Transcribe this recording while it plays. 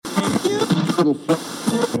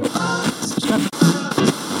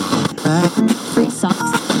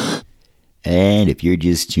And if you're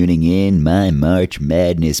just tuning in, my March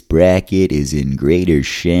Madness bracket is in greater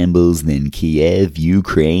shambles than Kiev,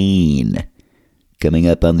 Ukraine. Coming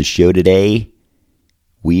up on the show today,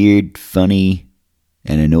 weird, funny,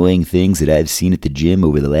 and annoying things that I've seen at the gym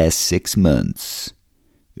over the last 6 months.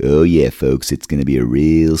 Oh yeah, folks, it's going to be a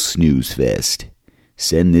real snooze fest.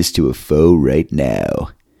 Send this to a foe right now.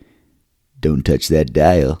 Don't touch that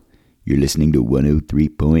dial. You're listening to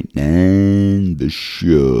 103.9 The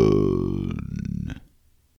Shone.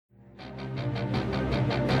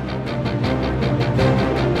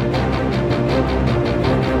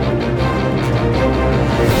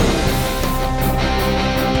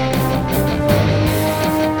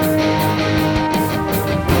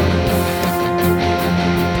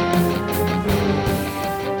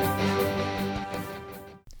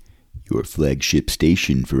 Your flagship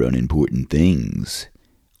station for unimportant things.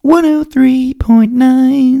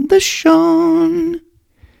 103.9 The Shone.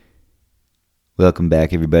 Welcome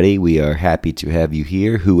back, everybody. We are happy to have you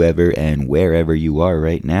here, whoever and wherever you are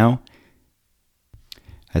right now.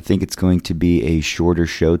 I think it's going to be a shorter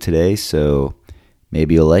show today, so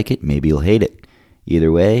maybe you'll like it, maybe you'll hate it.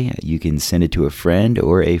 Either way, you can send it to a friend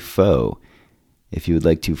or a foe. If you would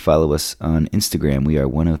like to follow us on Instagram, we are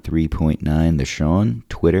 103.9 The Shone,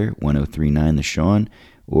 Twitter 1039 The Shone,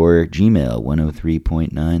 or Gmail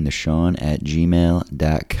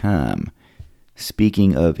 103.9theshawn@gmail.com.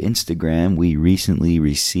 Speaking of Instagram, we recently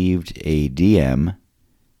received a DM,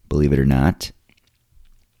 believe it or not,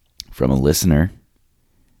 from a listener.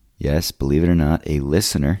 Yes, believe it or not, a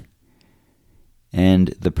listener. And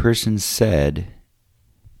the person said,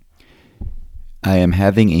 I am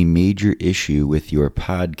having a major issue with your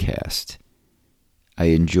podcast. I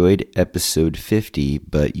enjoyed episode 50,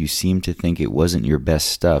 but you seem to think it wasn't your best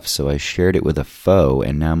stuff, so I shared it with a foe,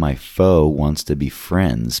 and now my foe wants to be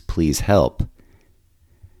friends. Please help.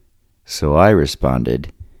 So I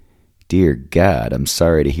responded, Dear God, I'm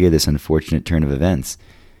sorry to hear this unfortunate turn of events.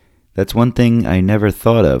 That's one thing I never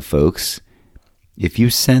thought of, folks. If you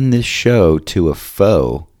send this show to a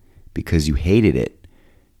foe because you hated it,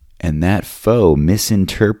 and that foe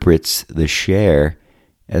misinterprets the share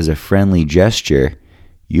as a friendly gesture,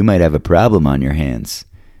 you might have a problem on your hands.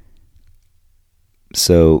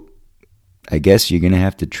 So I guess you're going to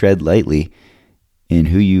have to tread lightly in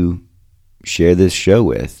who you share this show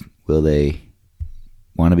with. Will they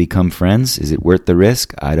want to become friends? Is it worth the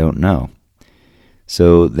risk? I don't know.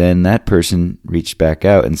 So then that person reached back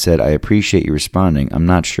out and said, I appreciate you responding. I'm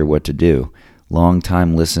not sure what to do.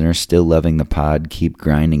 Long-time listener, still loving the pod, keep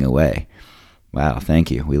grinding away. Wow, thank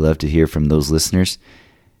you. We love to hear from those listeners.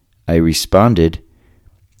 I responded,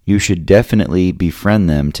 you should definitely befriend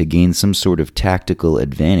them to gain some sort of tactical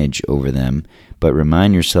advantage over them, but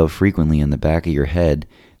remind yourself frequently in the back of your head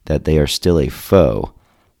that they are still a foe.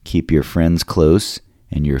 Keep your friends close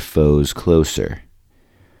and your foes closer.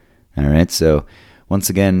 All right, so once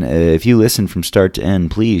again, if you listen from start to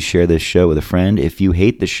end, please share this show with a friend. If you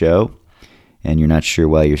hate the show, and you're not sure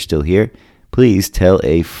why you're still here, please tell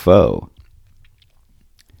a foe.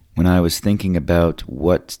 When I was thinking about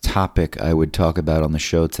what topic I would talk about on the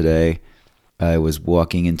show today, I was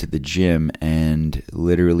walking into the gym and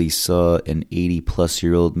literally saw an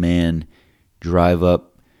 80-plus-year-old man drive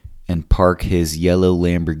up and park his yellow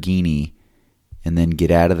Lamborghini and then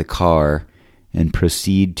get out of the car and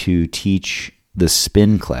proceed to teach the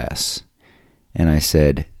spin class. And I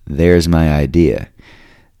said, there's my idea.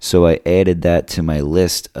 So I added that to my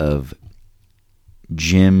list of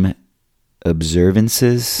gym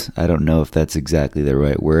observances. I don't know if that's exactly the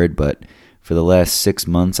right word, but for the last 6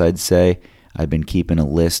 months, I'd say, I've been keeping a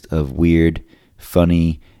list of weird,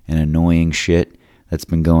 funny, and annoying shit that's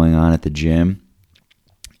been going on at the gym.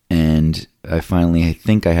 And I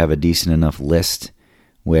think I have a decent enough list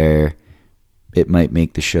where it might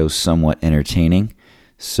make the show somewhat entertaining.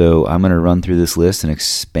 So I'm going to run through this list and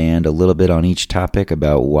expand a little bit on each topic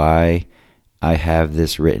about why I have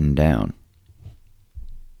this written down.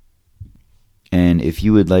 And if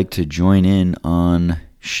you would like to join in on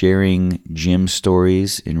sharing gym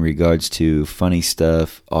stories in regards to funny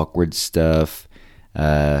stuff, awkward stuff,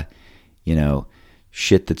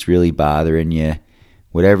 shit that's really bothering you,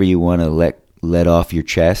 whatever you want to let off your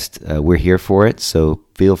chest, we're here for it. So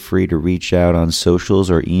feel free to reach out on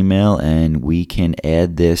socials or email, and we can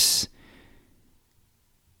add this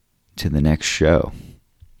to the next show.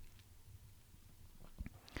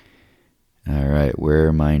 All right, where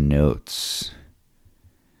are my notes?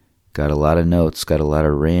 Got a lot of notes, got a lot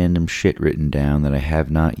of random shit written down that I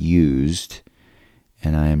have not used.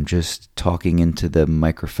 and I am just talking into the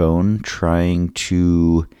microphone, trying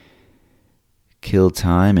to kill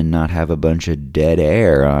time and not have a bunch of dead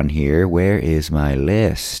air on here. Where is my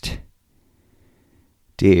list?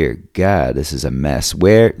 Dear God, this is a mess.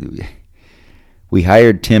 We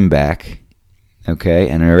hired Tim back, okay,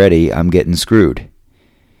 and already I'm getting screwed.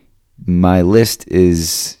 My list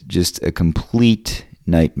is just a complete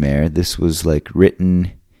nightmare. This was like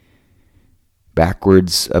written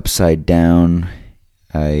backwards, upside down.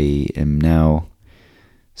 I am now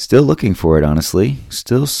still looking for it, honestly.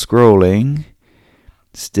 Still scrolling.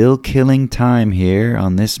 Still killing time here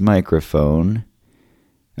on this microphone.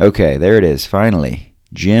 Okay, there it is, finally.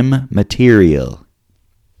 Gym material.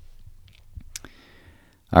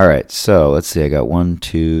 Alright, so let's see. I got 1,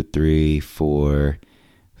 2, 3, 4,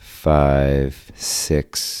 5,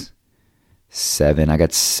 6, 7. I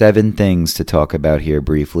got 7 things to talk about here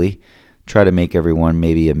briefly. Try to make everyone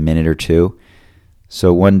maybe a minute or two.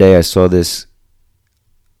 So one day I saw this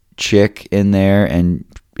chick in there, and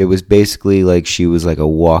it was basically like she was like a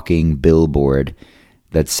walking billboard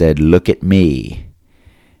that said, "Look at me."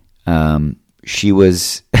 She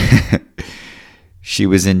was she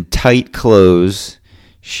was in tight clothes.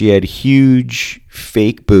 She had huge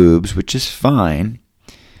fake boobs, which is fine.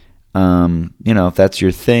 If that's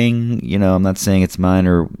your thing, I'm not saying it's mine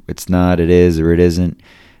or it's not, it is or it isn't.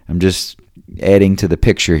 I'm just adding to the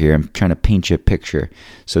picture here. I'm trying to paint you a picture.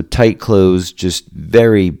 So tight clothes, just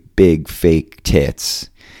very big fake tits.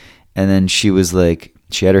 And then she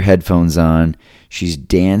had her headphones on. She's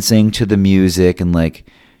dancing to the music and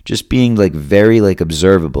just being very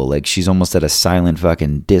observable. Like she's almost at a silent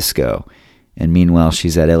fucking disco. And meanwhile,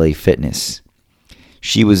 she's at LA Fitness.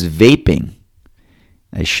 She was vaping.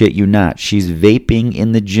 I shit you not. She's vaping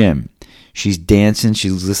in the gym. She's dancing.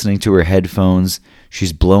 She's listening to her headphones.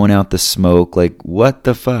 She's blowing out the smoke. Like, what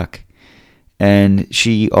the fuck? And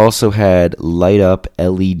she also had light up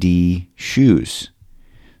LED shoes.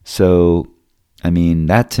 So,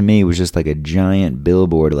 that to me was just like a giant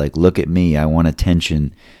billboard. Like, look at me. I want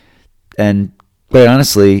attention. And quite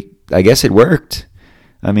honestly, I guess it worked.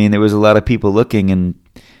 There was a lot of people looking, and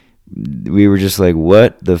we were just like,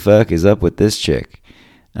 what the fuck is up with this chick?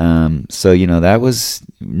 So, that was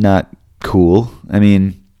not cool.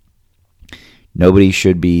 Nobody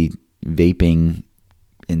should be vaping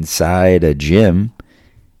inside a gym.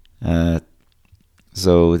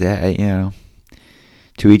 So that,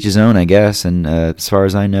 to each his own, I guess. And as far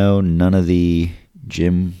as I know, none of the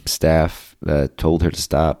gym staff told her to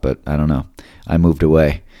stop, but I don't know. I moved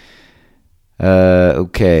away.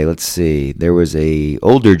 Okay, let's see. There was a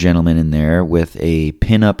older gentleman in there with a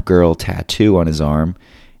pinup girl tattoo on his arm,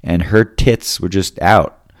 and her tits were just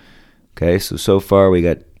out. Okay, so far we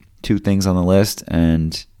got 2 things on the list,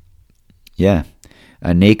 and yeah,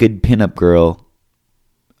 a naked pinup girl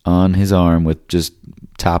on his arm with just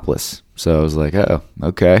topless. So I was like, oh,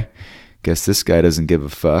 okay. Guess this guy doesn't give a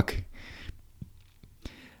fuck.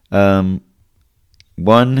 One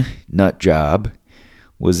nut job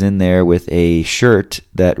was in there with a shirt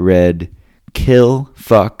that read, "Kill,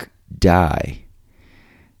 fuck, die."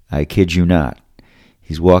 I kid you not.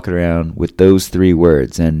 He's walking around with those 3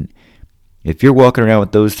 words. And if you're walking around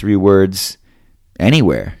with those 3 words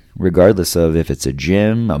anywhere, regardless of if it's a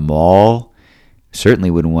gym, a mall,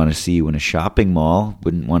 certainly wouldn't want to see you in a shopping mall,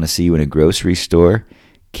 wouldn't want to see you in a grocery store,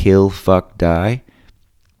 kill, fuck, die,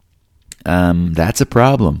 that's a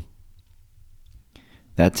problem.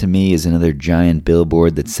 That to me is another giant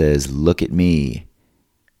billboard that says, "Look at me.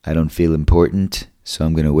 I don't feel important, so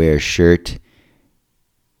I'm going to wear a shirt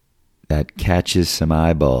that catches some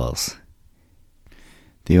eyeballs."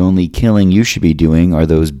 The only killing you should be doing are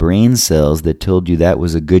those brain cells that told you that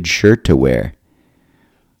was a good shirt to wear.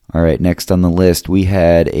 All right, next on the list, we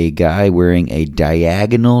had a guy wearing a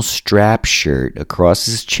diagonal strap shirt across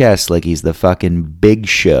his chest like he's the fucking Big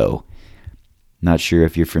Show. Not sure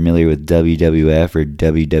if you're familiar with WWF or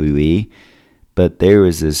WWE, but there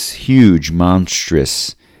was this huge,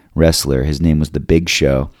 monstrous wrestler. His name was the Big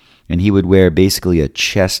Show, and he would wear basically a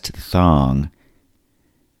chest thong.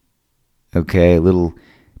 Okay, a little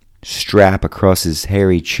strap across his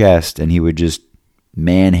hairy chest, and he would just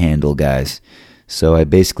manhandle guys. So I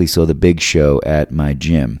basically saw the Big Show at my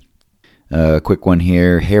gym. Quick one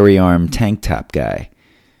here, hairy arm tank top guy.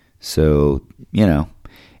 So,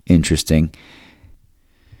 interesting.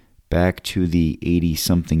 Back to the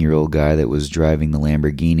 80-something-year-old guy that was driving the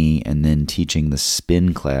Lamborghini and then teaching the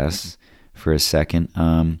spin class for a second.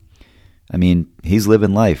 He's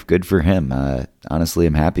living life. Good for him. Honestly,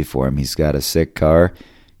 I'm happy for him. He's got a sick car.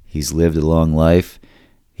 He's lived a long life.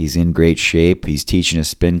 He's in great shape. He's teaching a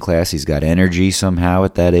spin class. He's got energy somehow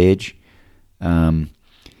at that age.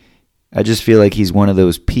 I just feel like he's one of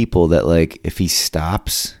those people that, like, if he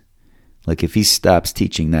stops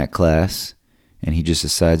teaching that class and he just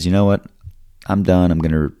decides, you know what, I'm done, I'm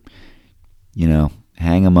going to,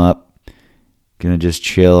 hang him up, going to just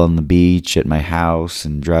chill on the beach at my house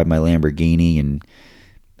and drive my Lamborghini, and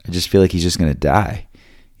I just feel like he's just going to die.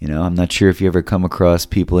 I'm not sure if you ever come across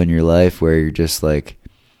people in your life where you're just like,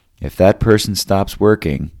 if that person stops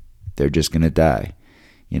working, they're just going to die.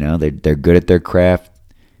 They're good at their craft.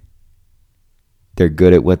 They're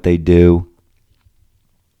good at what they do.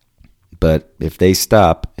 But if they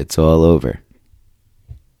stop, it's all over.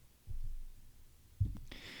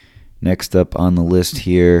 Next up on the list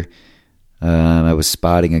here, I was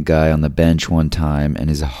spotting a guy on the bench one time, and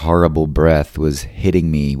his horrible breath was hitting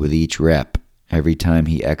me with each rep every time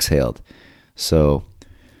he exhaled. So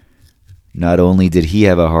not only did he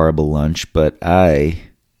have a horrible lunch, but I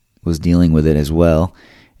was dealing with it as well,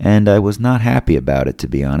 and I was not happy about it, to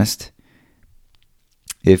be honest.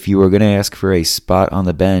 If you were going to ask for a spot on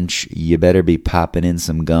the bench, you better be popping in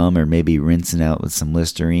some gum or maybe rinsing out with some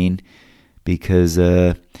Listerine, because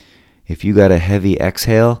if you got a heavy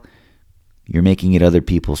exhale, you're making it other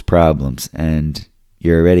people's problems, and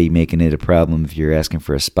you're already making it a problem if you're asking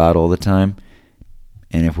for a spot all the time.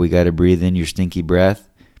 And if we got to breathe in your stinky breath,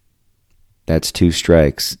 that's 2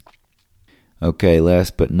 strikes. Okay,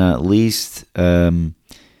 last but not least,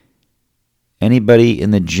 anybody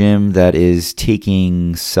in the gym that is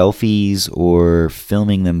taking selfies or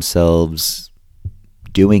filming themselves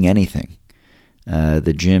doing anything.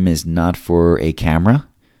 The gym is not for a camera,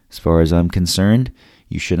 as far as I'm concerned.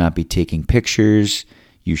 You should not be taking pictures.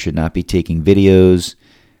 You should not be taking videos.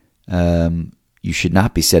 You should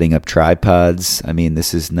not be setting up tripods. I mean,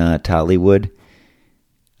 this is not Hollywood.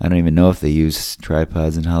 I don't even know if they use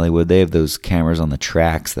tripods in Hollywood. They have those cameras on the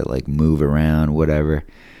tracks that like move around, whatever.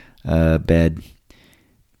 Bad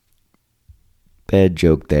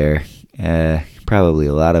joke there. Probably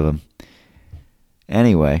a lot of them.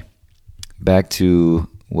 Anyway, back to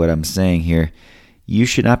what I'm saying here. You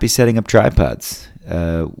should not be setting up tripods.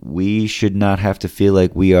 We should not have to feel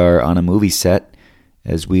like we are on a movie set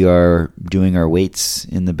as we are doing our weights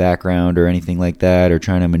in the background or anything like that, or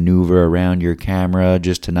trying to maneuver around your camera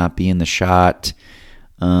just to not be in the shot.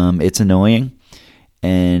 It's annoying.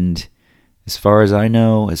 And as far as I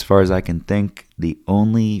know, as far as I can think, the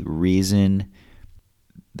only reason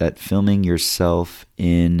that filming yourself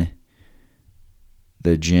in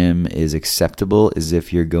the gym is acceptable is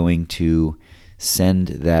if you're going to send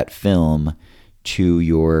that film to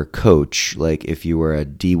your coach. Like if you were a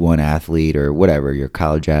D1 athlete or whatever, you're a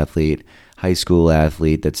college athlete, high school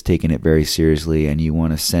athlete that's taking it very seriously, and you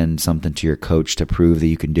want to send something to your coach to prove that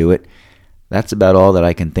you can do it. That's about all that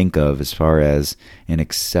I can think of as far as an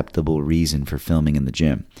acceptable reason for filming in the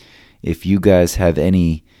gym. If you guys have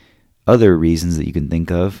any other reasons that you can think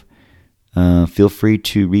of, feel free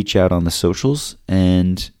to reach out on the socials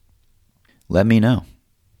and let me know.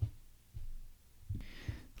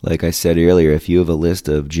 Like I said earlier, if you have a list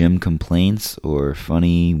of gym complaints or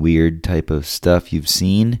funny, weird type of stuff you've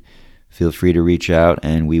seen, feel free to reach out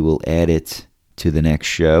and we will add it to the next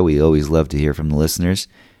show. We always love to hear from the listeners.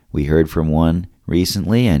 We heard from one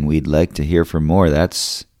recently and we'd like to hear from more,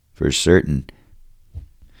 that's for certain.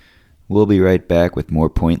 We'll be right back with more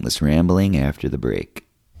pointless rambling after the break.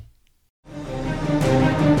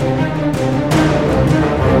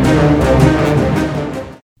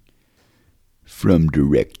 From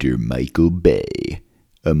director Michael Bay,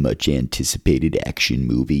 a much-anticipated action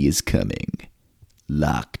movie is coming.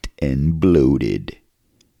 Locked and Bloated.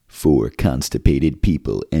 4 constipated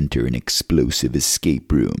people enter an explosive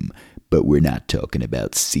escape room, but we're not talking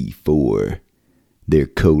about C4. Their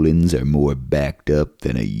colons are more backed up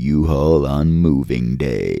than a U-Haul on moving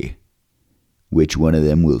day. Which one of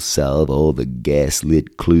them will solve all the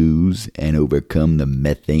gaslit clues and overcome the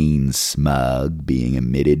methane smog being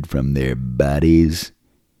emitted from their bodies?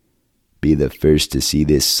 Be the first to see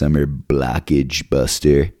this summer blockage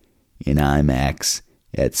buster in IMAX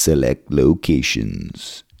at select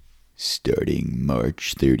locations, starting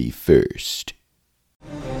March 31st.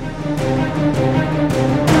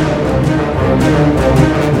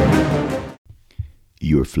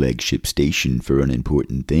 Your flagship station for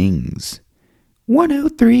unimportant things.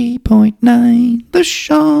 103.9 The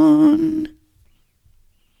Sean.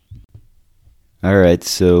 All right,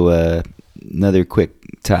 so another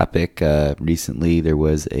quick topic. Recently, there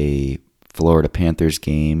was a Florida Panthers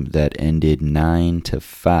game that ended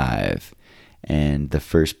 9-5, and the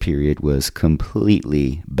first period was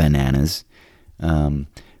completely bananas.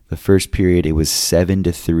 The first period, it was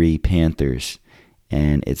 7-3 Panthers,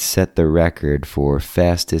 and it set the record for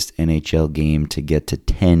fastest NHL game to get to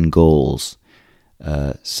 10 goals.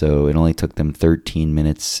 So it only took them 13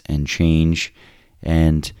 minutes and change,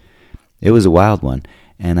 and it was a wild one.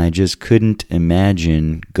 And I just couldn't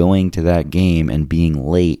imagine going to that game and being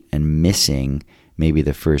late and missing maybe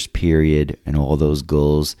the first period and all those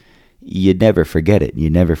goals. You'd never forget it.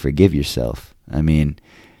 You'd never forgive yourself. I mean,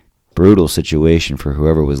 brutal situation for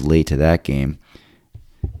whoever was late to that game.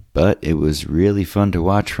 But it was really fun to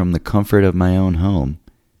watch from the comfort of my own home.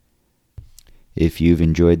 If you've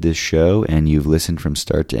enjoyed this show and you've listened from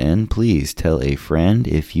start to end, please tell a friend.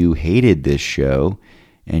 If you hated this show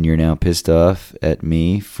and you're now pissed off at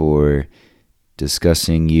me for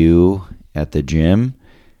discussing you at the gym,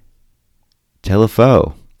 tell a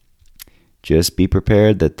foe. Just be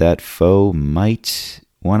prepared that that foe might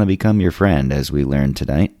want to become your friend, as we learned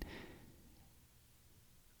tonight.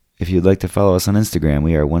 If you'd like to follow us on Instagram,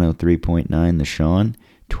 we are 103.9 The Sean,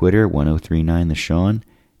 Twitter 1039 The Sean,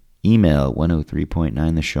 email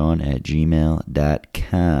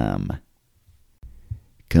 103.9theshawn@gmail.com.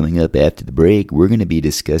 Coming up after the break, we're going to be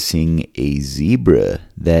discussing a zebra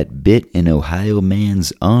that bit an Ohio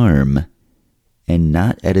man's arm, and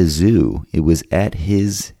not at a zoo. It was at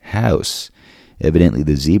his house. Evidently,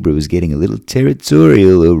 the zebra was getting a little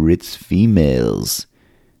territorial over its females.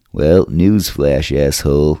 Well, newsflash,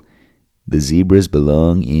 asshole. The zebras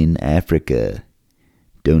belong in Africa.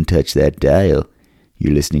 Don't touch that dial.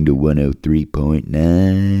 You're listening to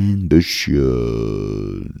 103.9 The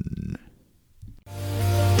Sean.